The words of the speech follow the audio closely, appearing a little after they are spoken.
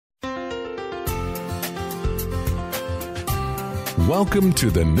Welcome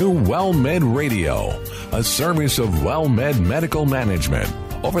to the new WellMed Radio, a service of WellMed Medical Management.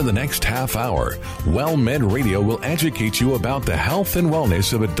 Over the next half hour, WellMed Radio will educate you about the health and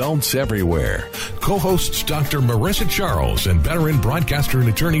wellness of adults everywhere. Co-hosts Dr. Marissa Charles and veteran broadcaster and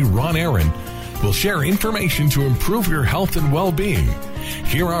attorney Ron Aaron will share information to improve your health and well-being.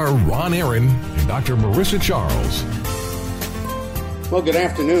 Here are Ron Aaron and Dr. Marissa Charles. Well, good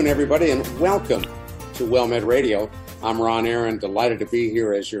afternoon, everybody, and welcome to WellMed Radio. I'm Ron Aaron, delighted to be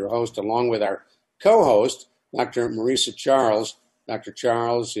here as your host, along with our co-host, Dr. Marissa Charles. Dr.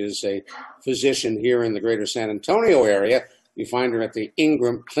 Charles is a physician here in the greater San Antonio area. You find her at the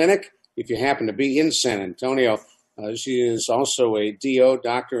Ingram Clinic. If you happen to be in San Antonio, she is also a DO,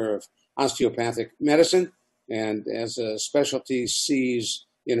 Doctor of Osteopathic Medicine, and as a specialty sees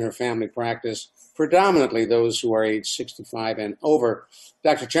in her family practice predominantly those who are age 65 and over.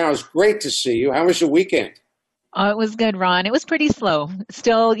 Dr. Charles, great to see you. How was your weekend? Oh, it was good, Ron. It was pretty slow.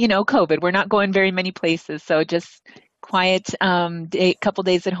 Still, COVID. We're not going very many places, so just quiet couple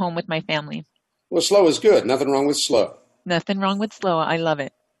days at home with my family. Well, slow is good. Nothing wrong with slow. Nothing wrong with slow. I love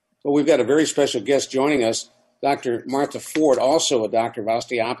it. Well, we've got a very special guest joining us, Dr. Martha Ford, also a doctor of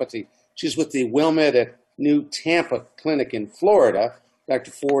osteopathy. She's with the WellMed at New Tampa Clinic in Florida.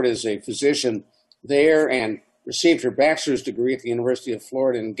 Dr. Ford is a physician there and received her bachelor's degree at the University of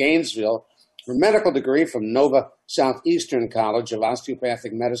Florida in Gainesville, her medical degree from Nova Southeastern College of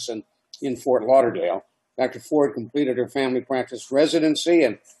Osteopathic Medicine in Fort Lauderdale. Dr. Ford completed her family practice residency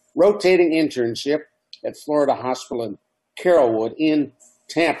and rotating internship at Florida Hospital in Carrollwood in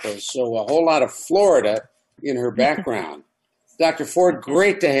Tampa. So a whole lot of Florida in her background. Dr. Ford,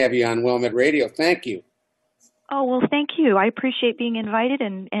 great to have you on WellMed Radio. Thank you. Oh, well, thank you. I appreciate being invited,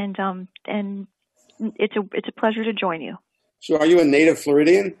 and it's a pleasure to join you. So are you a native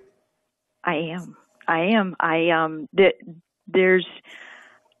Floridian? I am. There's,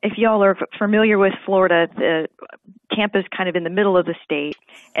 if y'all are familiar with Florida, Tampa's kind of in the middle of the state,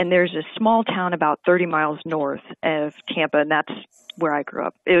 and there's a small town about 30 miles north of Tampa, and that's where I grew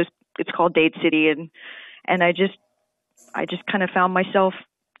up. It's called Dade City, and I just kind of found myself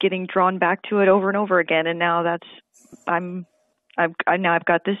getting drawn back to it over and over again, and now I've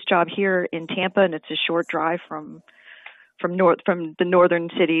got this job here in Tampa, and it's a short drive from the northern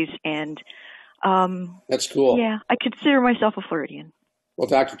cities, and that's cool. Yeah, I consider myself a Floridian. Well,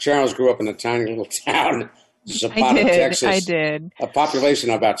 Dr. Charles grew up in a tiny little town, Zapata, Texas. I did. A population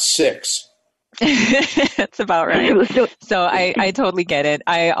of about 6. That's about right. So I totally get it.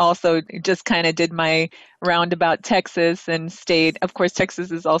 I also just kind of did my roundabout Texas and stayed. Of course, Texas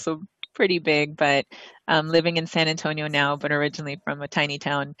is also pretty big, but living in San Antonio now, but originally from a tiny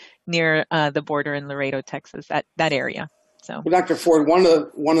town near the border in Laredo, Texas, that area. So, well, Dr. Ford, one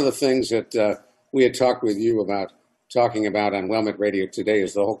of the things that we had talked with you about talking about on WellMed Radio today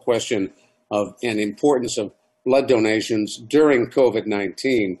is the whole question of and importance of blood donations during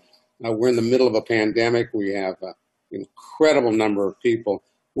COVID-19. We're in the middle of a pandemic. We have an incredible number of people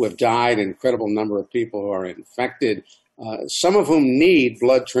who have died, an incredible number of people who are infected, some of whom need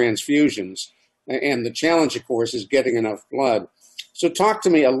blood transfusions. And the challenge, of course, is getting enough blood. So talk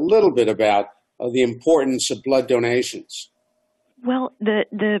to me a little bit about the importance of blood donations. Well,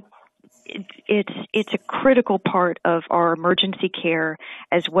 it's a critical part of our emergency care,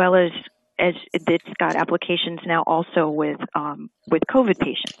 as well as it's got applications now also with COVID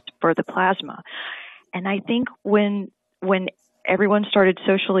patients for the plasma. And I think when everyone started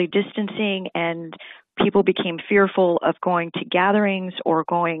socially distancing and people became fearful of going to gatherings or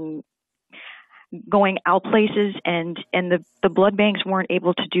going out places, and the blood banks weren't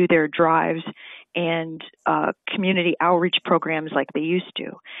able to do their drives and community outreach programs like they used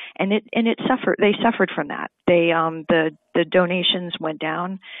to, and they suffered from that. The donations went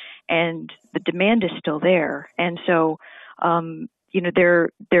down, and the demand is still there, and so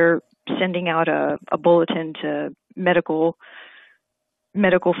they're sending out a bulletin to medical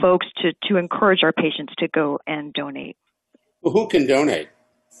folks to encourage our patients to go and donate. Well, who can donate?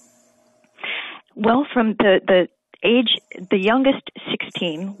 Well, from the youngest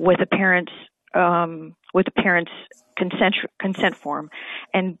 16 with a parent's consent form,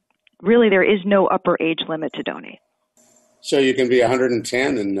 and really there is no upper age limit to donate. So you can be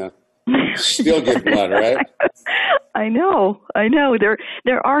 110 and still get blood, right? I know.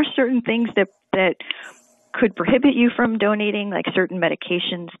 There are certain things that could prohibit you from donating, like certain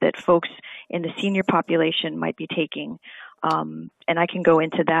medications that folks in the senior population might be taking, and I can go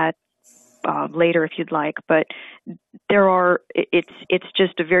into that later if you'd like, but it's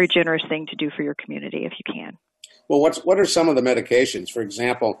just a very generous thing to do for your community if you can. Well, what are some of the medications? For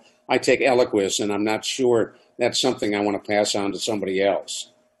example, I take Eliquis, and I'm not sure that's something I want to pass on to somebody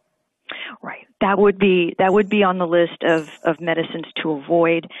else. Right. That would be on the list of medicines to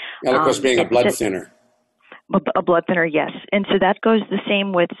avoid. Eliquis being a blood thinner. A blood thinner, yes. And so that goes the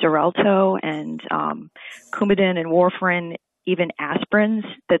same with Xarelto and Coumadin and warfarin, even aspirins,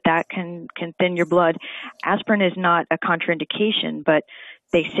 that can thin your blood. Aspirin is not a contraindication, but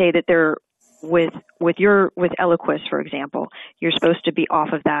they say that they're with Eliquis, for example, you're supposed to be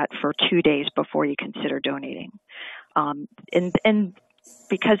off of that for 2 days before you consider donating. And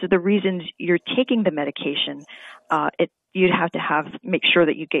because of the reasons you're taking the medication, you'd have to make sure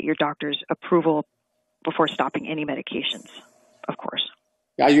that you get your doctor's approval before stopping any medications, of course.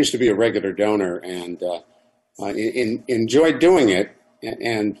 I used to be a regular donor and enjoyed doing it,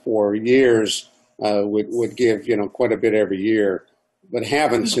 and for years would give quite a bit every year, but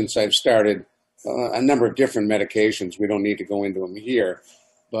haven't since I've started a number of different medications. We don't need to go into them here,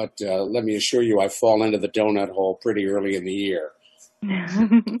 but let me assure you, I fall into the donut hole pretty early in the year.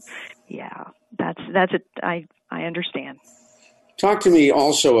 Yeah, that's it. I understand. Talk to me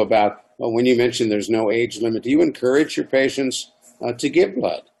also about when you mentioned there's no age limit. Do you encourage your patients to give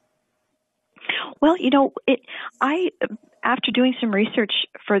blood? Well, after doing some research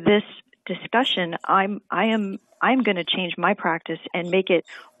for this discussion, I'm going to change my practice and make it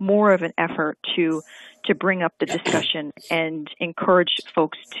more of an effort to bring up the discussion and encourage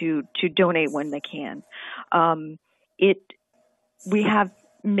folks to donate when they can. We have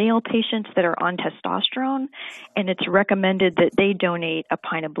male patients that are on testosterone, and it's recommended that they donate a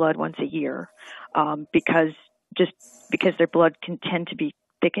pint of blood once a year because their blood can tend to be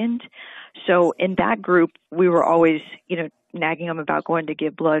thickened. So in that group, we were always, nagging them about going to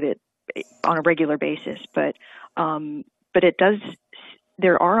give blood on a regular basis. But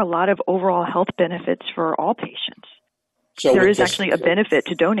there are a lot of overall health benefits for all patients. So there is actually a benefit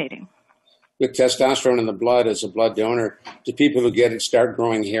to donating. With testosterone in the blood as a blood donor, do people who get it start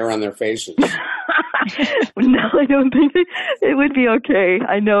growing hair on their faces? No, I don't think it would be okay.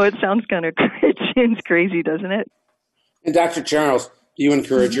 I know it sounds it seems crazy, doesn't it? And Dr. Charles, do you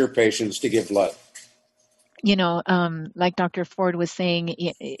encourage your patients to give blood? Like Dr. Ford was saying,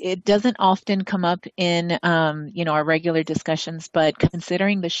 it doesn't often come up in, our regular discussions, but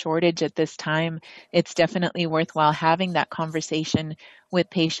considering the shortage at this time, it's definitely worthwhile having that conversation with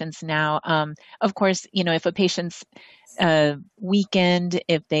patients now. Of course, if a patient's weakened,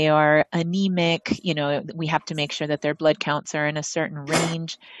 if they are anemic, we have to make sure that their blood counts are in a certain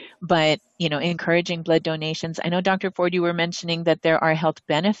range, but, encouraging blood donations. I know, Dr. Ford, you were mentioning that there are health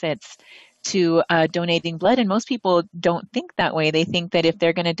benefits to donating blood, and most people don't think that way. They think that if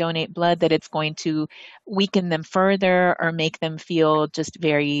they're going to donate blood, that it's going to weaken them further or make them feel just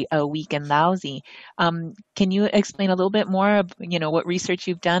very weak and lousy. Can you explain a little bit more of what research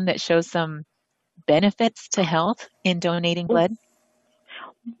you've done that shows some benefits to health in donating blood?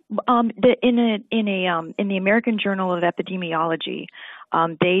 In the American Journal of Epidemiology,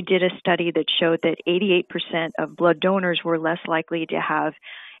 they did a study that showed that 88% of blood donors were less likely to have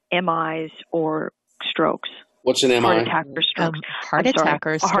MIs or strokes. What's an MI? Heart attack or stroke. Heart attack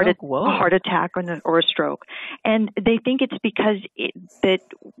or a stroke? A heart attack or a stroke. And they think it's because that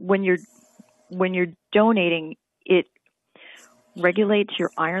when you're donating, it regulates your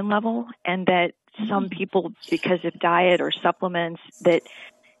iron level, and that some people, because of diet or supplements, that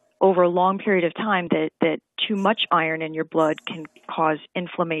over a long period of time, that too much iron in your blood can cause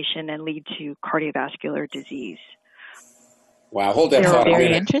inflammation and lead to cardiovascular disease. Wow, hold that thought a minute.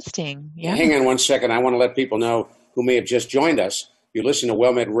 Very interesting. Yeah. Hang on one second. I want to let people know who may have just joined us. You listen to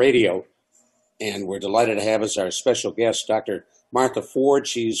WellMed Radio, and we're delighted to have as our special guest Dr. Martha Ford.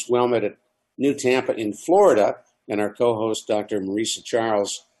 She's WellMed at New Tampa in Florida, and our co-host, Dr. Marisa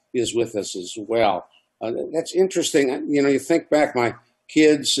Charles, is with us as well. That's interesting. You think back, my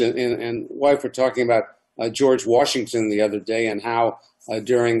kids and wife were talking about George Washington the other day and how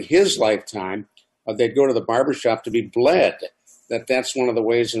during his lifetime they'd go to the barbershop to be bled. That's one of the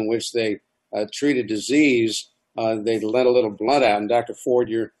ways in which they treat a disease. They'd let a little blood out. And Dr. Ford,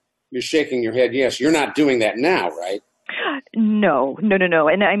 you're shaking your head. Yes, you're not doing that now, right? No.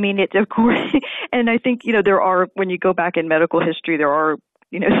 And I mean, it's of course, and I think, there are, when you go back in medical history, there are,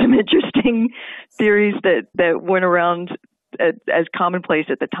 some interesting theories that went around as commonplace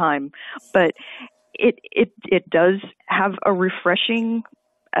at the time. But it does have a refreshing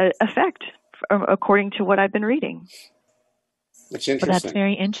effect, according to what I've been reading. That's Well, interesting. that's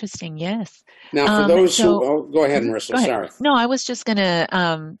very interesting. Yes. Now, for those go ahead, Marissa. Go ahead. Sorry. No, I was just going to,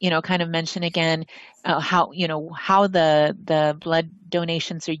 kind of mention again how the blood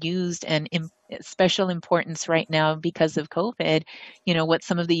donations are used and special importance right now because of COVID. What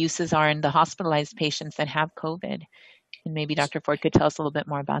some of the uses are in the hospitalized patients that have COVID, and maybe Dr. Ford could tell us a little bit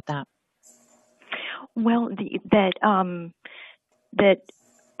more about that. Well, that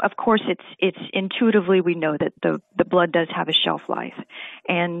of course it's intuitively we know that the blood does have a shelf life,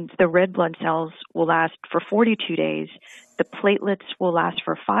 and the red blood cells will last for 42 days, the platelets will last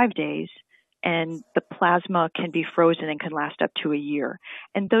for 5 days, and the plasma can be frozen and can last up to a year.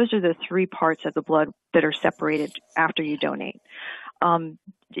 And those are the three parts of the blood that are separated after you donate.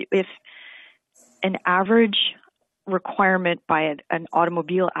 If an average requirement by an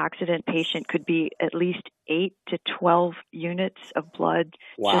automobile accident patient could be at least 8 to 12 units of blood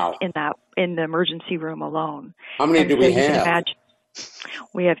Wow. just in the emergency room alone. How many do we have?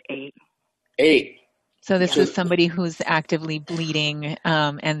 We have 8. 8. So this is somebody who's actively bleeding,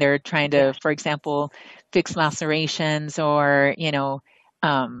 and they're trying to, for example, fix lacerations or,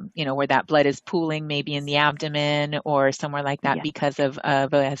 where that blood is pooling maybe in the abdomen or somewhere like that because of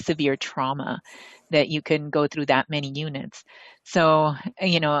a severe trauma, that you can go through that many units. So,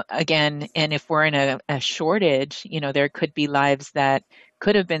 again, and if we're in a shortage, there could be lives that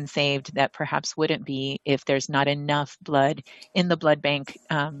could have been saved that perhaps wouldn't be if there's not enough blood in the blood bank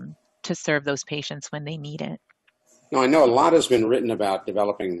to serve those patients when they need it. Now, I know a lot has been written about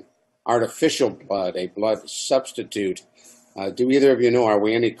developing artificial blood, a blood substitute. Do either of you know, are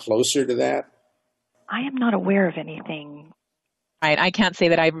we any closer to that? I am not aware of anything. Right. I can't say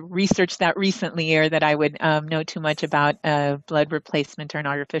that I've researched that recently or that I would know too much about blood replacement or an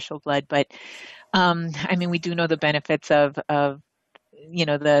artificial blood. But, we do know the benefits of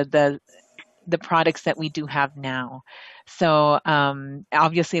the products that we do have now. So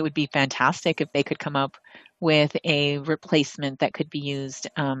obviously it would be fantastic if they could come up with a replacement that could be used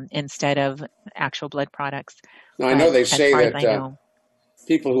instead of actual blood products. Now, I know they say that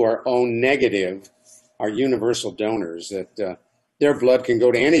people who are O negative are universal donors, that their blood can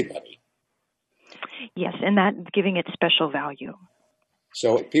go to anybody. Yes, and that giving it special value.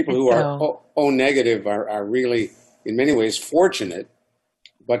 So people who are O negative are really, in many ways, fortunate,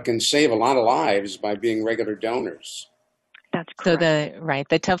 but can save a lot of lives by being regular donors. That's correct. So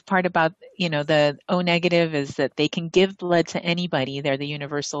the tough part about, the O negative is that they can give blood to anybody. They're the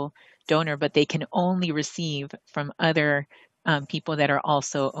universal donor, but they can only receive from other people that are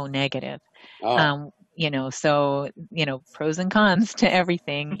also O negative. Oh. So, pros and cons to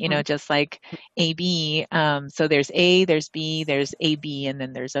everything, just like AB. So there's A, there's B, there's AB, and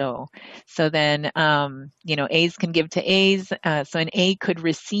then there's O. So then, A's can give to A's. So an A could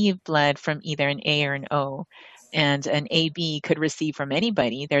receive blood from either an A or an O. And an AB could receive from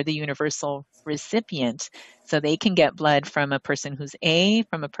anybody. They're the universal recipient. So they can get blood from a person who's A,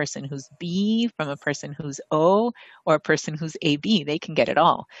 from a person who's B, from a person who's O, or a person who's AB. They can get it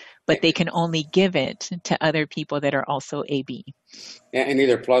all. But they can only give it to other people that are also AB. And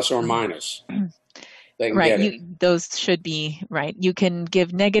either plus or minus. They can get it. Those should be, right. You can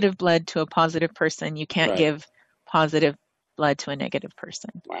give negative blood to a positive person. You can't give positive blood to a negative person.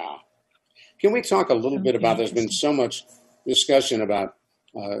 Wow. Can we talk a little bit about, there's been so much discussion about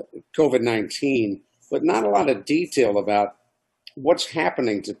COVID-19, but not a lot of detail about what's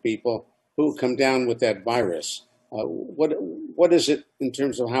happening to people who come down with that virus. What is it in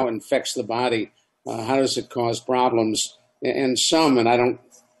terms of how it infects the body? How does it cause problems? And I don't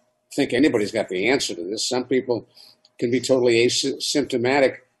think anybody's got the answer to this. Some people can be totally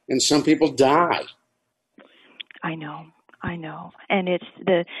asymptomatic, and some people die. I know. And it's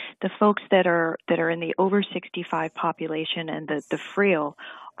the folks that are in the over 65 population and the frail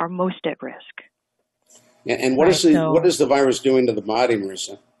are most at risk. And what is the virus doing to the body,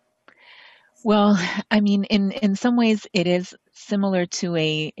 Marissa? Well, in some ways it is similar to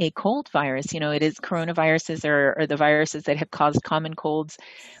a cold virus. It is coronaviruses or the viruses that have caused common colds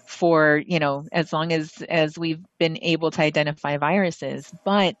for, as long as we've been able to identify viruses.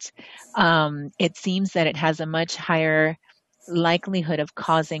 But it seems that it has a much higher likelihood of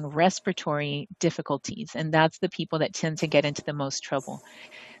causing respiratory difficulties, and that's the people that tend to get into the most trouble.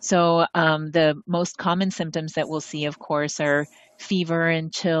 So the most common symptoms that we'll see, of course, are fever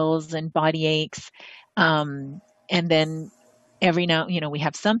and chills and body aches. And then every now, we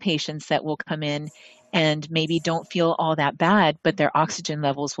have some patients that will come in and maybe don't feel all that bad, but their oxygen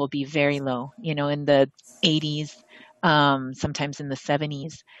levels will be very low, in the 80s, sometimes in the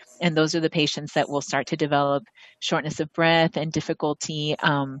 70s. And those are the patients that will start to develop shortness of breath and difficulty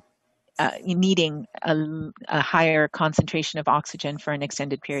needing a higher concentration of oxygen for an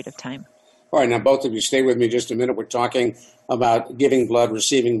extended period of time. All right, now both of you stay with me just a minute. We're talking about giving blood,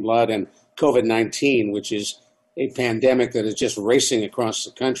 receiving blood, and COVID-19, which is a pandemic that is just racing across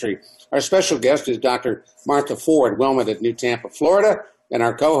the country. Our special guest is Dr. Martha Ford, WellMed at New Tampa, Florida, and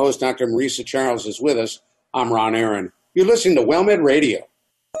our co-host, Dr. Marisa Charles, is with us. I'm Ron Aaron. You're listening to WellMed Radio.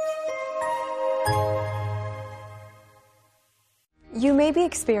 You may be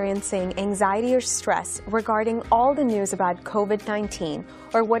experiencing anxiety or stress regarding all the news about COVID-19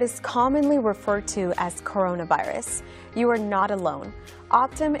 or what is commonly referred to as coronavirus. You are not alone.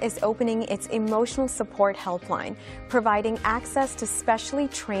 Optum is opening its emotional support helpline, providing access to specially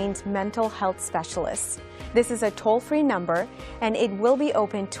trained mental health specialists. This is a toll-free number, and it will be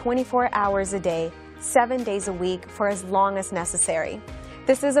open 24 hours a day, 7 days a week for as long as necessary.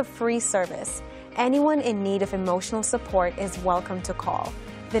 This is a free service. Anyone in need of emotional support is welcome to call.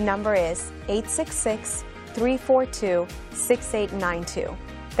 The number is 866-342-6892.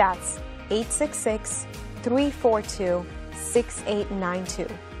 That's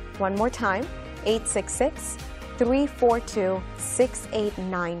 866-342-6892. One more time,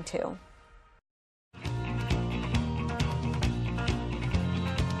 866-342-6892.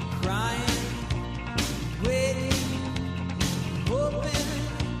 Crying, waiting, hoping.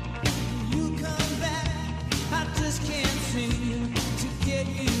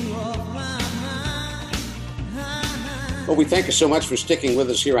 Well, we thank you so much for sticking with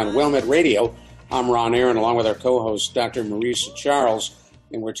us here on WellMed Radio. I'm Ron Aaron, along with our co-host, Dr. Marisa Charles,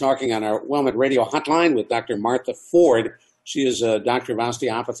 and we're talking on our WellMed Radio hotline with Dr. Martha Ford. She is a doctor of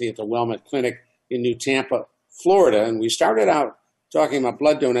osteopathy at the WellMed Clinic in New Tampa, Florida, and we started out talking about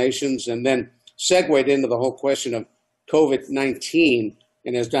blood donations and then segued into the whole question of COVID-19.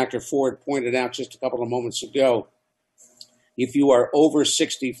 And as Dr. Ford pointed out just a couple of moments ago, if you are over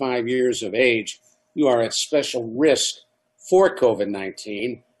 65 years of age, you are at special risk for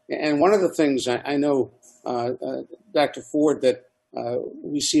COVID-19. And one of the things I know, Dr. Ford, that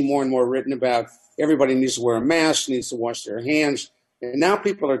we see more and more written about, everybody needs to wear a mask, needs to wash their hands. And now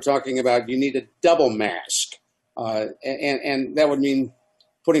people are talking about you need a double mask. And that would mean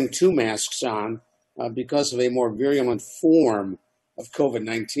putting two masks on because of a more virulent form of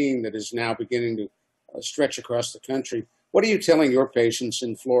COVID-19 that is now beginning to stretch across the country. What are you telling your patients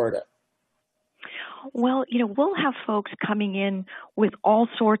in Florida? Well, we'll have folks coming in with all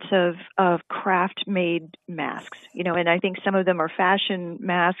sorts of craft-made masks, and I think some of them are fashion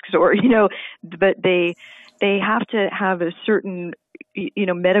masks or, but they have to have a certain,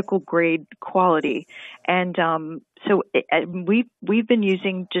 medical grade quality. And so we've been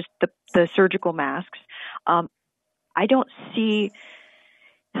using just the surgical masks. I don't see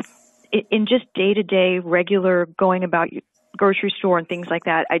in just day-to-day regular going about grocery store and things like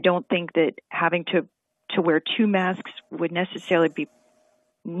that, I don't think that having to wear two masks would necessarily be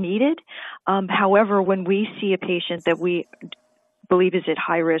needed. However, when we see a patient that we believe is at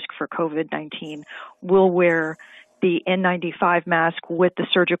high risk for COVID-19, we'll wear the N95 mask with the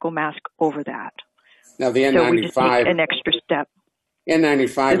surgical mask over that. Now, the N95, so we just take an extra step.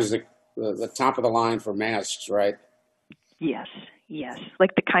 N95 is the top of the line for masks, right? Yes,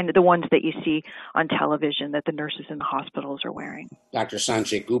 like the ones that you see on television that the nurses in the hospitals are wearing. Dr.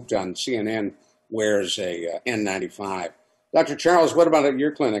 Sanjay Gupta on CNN wears a N95. Dr. Charles, what about at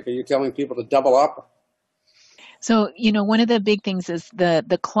your clinic? Are you telling people to double up? So, one of the big things is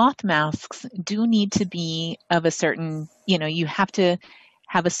the cloth masks do need to be of a certain, you have to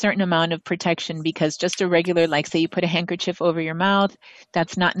have a certain amount of protection, because just a regular, like say you put a handkerchief over your mouth,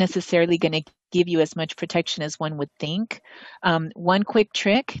 that's not necessarily going to give you as much protection as one would think. One quick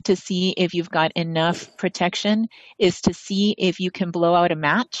trick to see if you've got enough protection is to see if you can blow out a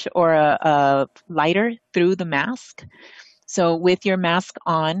match or a lighter through the mask. So with your mask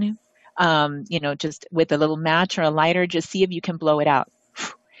on, just with a little match or a lighter, just see if you can blow it out.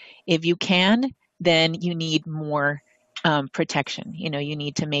 If you can, then you need more protection. You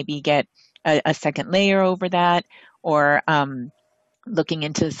need to maybe get a second layer over that, or looking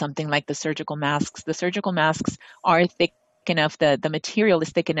into something like the surgical masks. The surgical masks are thick enough, the material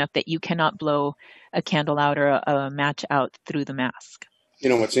is thick enough that you cannot blow a candle out or a match out through the mask.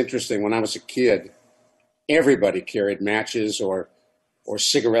 What's interesting, when I was a kid, everybody carried matches or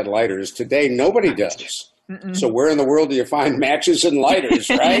cigarette lighters. Today, nobody does. Mm-mm. So where in the world do you find matches and lighters,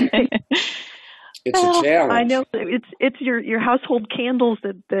 right? It's a challenge. I know it's your household candles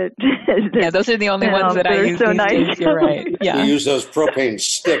that yeah, those are the only ones that I use so these nice. days. You're right. Yeah. We use those propane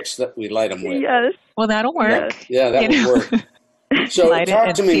sticks that we light them with. Yes. Well, that'll work. Yeah, that would work. So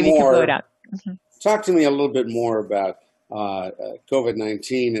talk to me more. Mm-hmm. Talk to me a little bit more about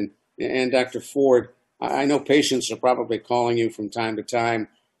COVID-19 And Dr. Ford, I know patients are probably calling you from time to time.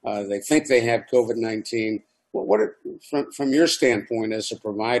 They think they have COVID-19. From your standpoint as a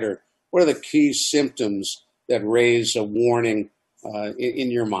provider, what are the key symptoms that raise a warning in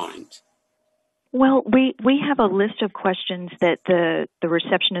your mind? Well, we have a list of questions that the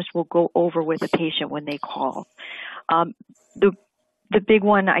receptionist will go over with the patient when they call. The big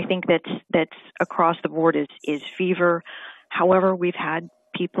one I think that's across the board is fever. However, we've had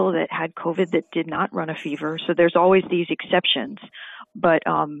people that had COVID that did not run a fever, so there's always these exceptions. But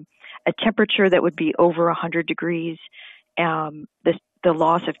a temperature that would be over 100 degrees, the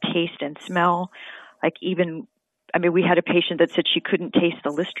loss of taste and smell, we had a patient that said she couldn't taste the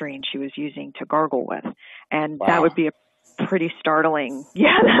Listerine she was using to gargle with, and wow. That would be a pretty startling.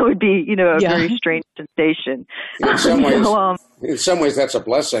 Yeah, that would be very strange sensation. In some ways, that's a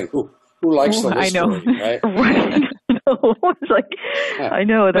blessing. Who likes the Listerine, right? Right. It's like, I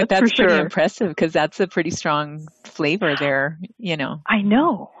know, but that's for sure. pretty impressive because that's a pretty strong flavor there. I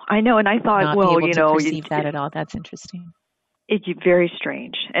know, and I thought, to perceive that at all. That's interesting. It's very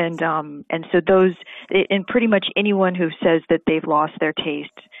strange, and so those, and pretty much anyone who says that they've lost their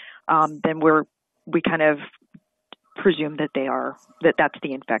taste, then we kind of presume that that's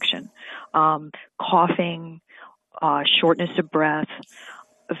the infection. Coughing, shortness of breath,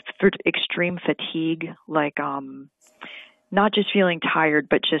 extreme fatigue, like not just feeling tired,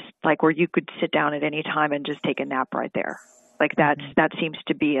 but just like where you could sit down at any time and just take a nap right there. Like that seems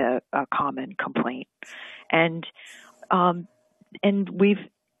to be a common complaint, and we've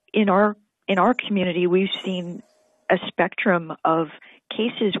in our community we've seen a spectrum of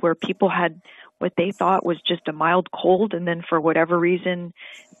cases where people had what they thought was just a mild cold, and then for whatever reason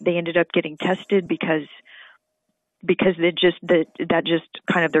they ended up getting tested because that just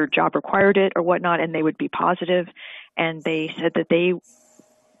kind of their job required it or whatnot, and they would be positive, and they said that they,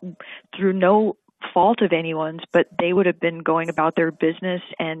 through no fault of anyone's, but they would have been going about their business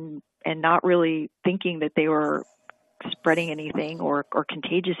and not really thinking that they were spreading anything or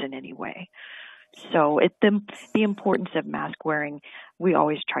contagious in any way. So the importance of mask wearing, we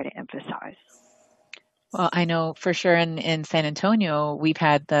always try to emphasize. Well, I know for sure in San Antonio, we've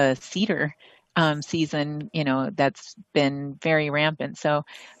had the cedar season, that's been very rampant. So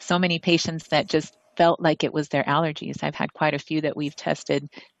many patients that just felt like it was their allergies. I've had quite a few that we've tested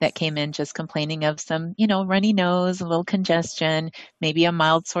that came in just complaining of some, runny nose, a little congestion, maybe a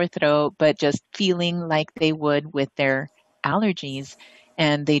mild sore throat, but just feeling like they would with their allergies.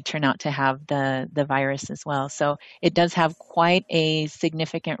 And they turn out to have the virus as well. So it does have quite a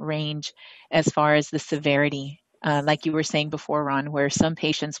significant range as far as the severity. Like you were saying before, Ron, where some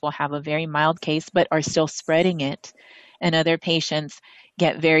patients will have a very mild case but are still spreading it, and other patients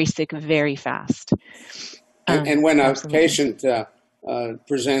get very sick very fast. And when a absolutely. patient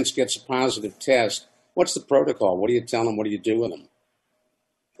gets a positive test, what's the protocol? What do you tell them? What do you do with them?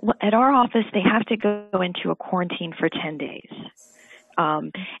 Well, at our office, they have to go into a quarantine for 10 days.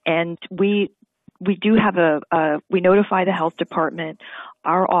 And we do have we notify the health department.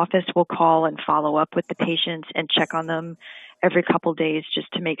 Our office will call and follow up with the patients and check on them every couple days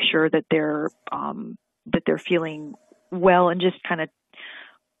just to make sure that they're feeling well, and just kind of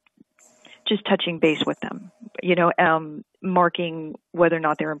just touching base with them, marking whether or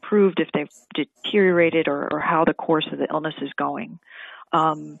not they're improved, if they've deteriorated, or how the course of the illness is going.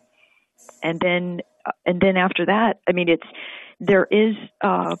 And then after that, there is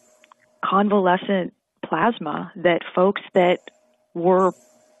convalescent plasma that folks that were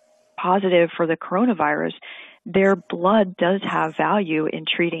positive for the coronavirus, their blood does have value in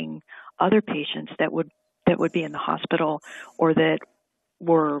treating other patients that would be in the hospital or that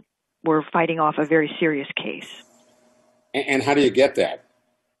were fighting off a very serious case. And how do you get that?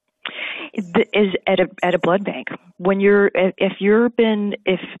 Is at a blood bank. When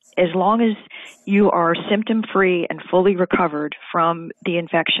as long as you are symptom free and fully recovered from the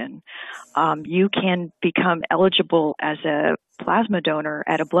infection, you can become eligible as a plasma donor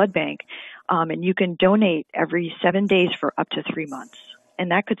at a blood bank, and you can donate every 7 days for up to 3 months,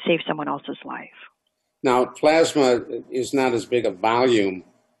 and that could save someone else's life. Now, plasma is not as big a volume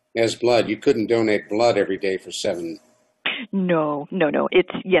as blood. You couldn't donate blood every day for 7. No.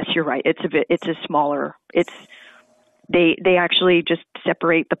 Yes, you're right. It's a smaller. They actually just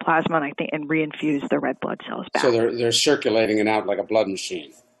separate the plasma and reinfuse the red blood cells back. So they're circulating it out like a blood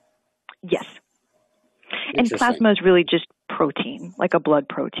machine. Yes. And plasma is really just protein, like a blood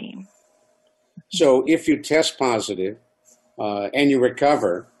protein. So if you test positive and you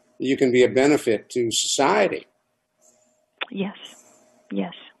recover, you can be a benefit to society. Yes.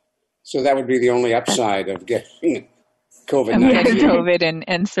 So that would be the only upside of getting COVID-19. COVID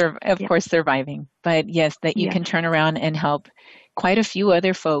and of course surviving. But yes, that you can turn around and help quite a few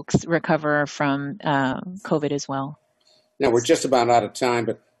other folks recover from COVID as well. Now, we're just about out of time,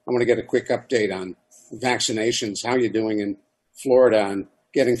 but I want to get a quick update on vaccinations. How are you doing in Florida on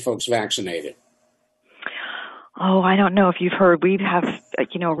getting folks vaccinated? Oh, I don't know if you've heard. We have,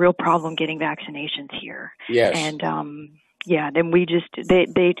 a real problem getting vaccinations here. Yes. And then we just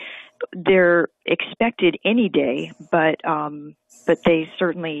they're expected any day, but they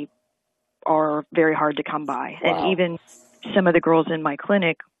certainly are very hard to come by. Wow. And even some of the girls in my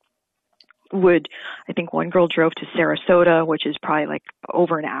clinic I think one girl drove to Sarasota, which is probably like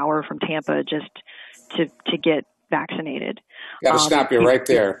over an hour from Tampa, just to get vaccinated. Got to stop you right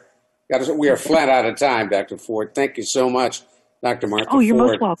there. We are flat out of time, Dr. Ford. Thank you so much, Dr. Martha Ford. Oh, you're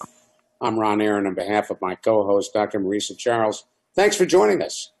most welcome. I'm Ron Aaron on behalf of my co-host, Dr. Marisa Charles. Thanks for joining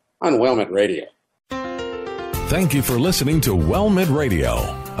us on WellMed Radio. Thank you for listening to WellMed Radio,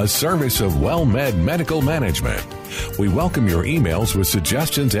 a service of WellMed Medical Management. We welcome your emails with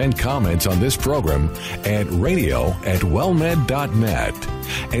suggestions and comments on this program at radio@wellmed.net.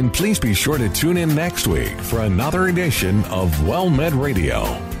 And please be sure to tune in next week for another edition of WellMed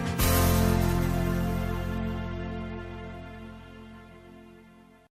Radio.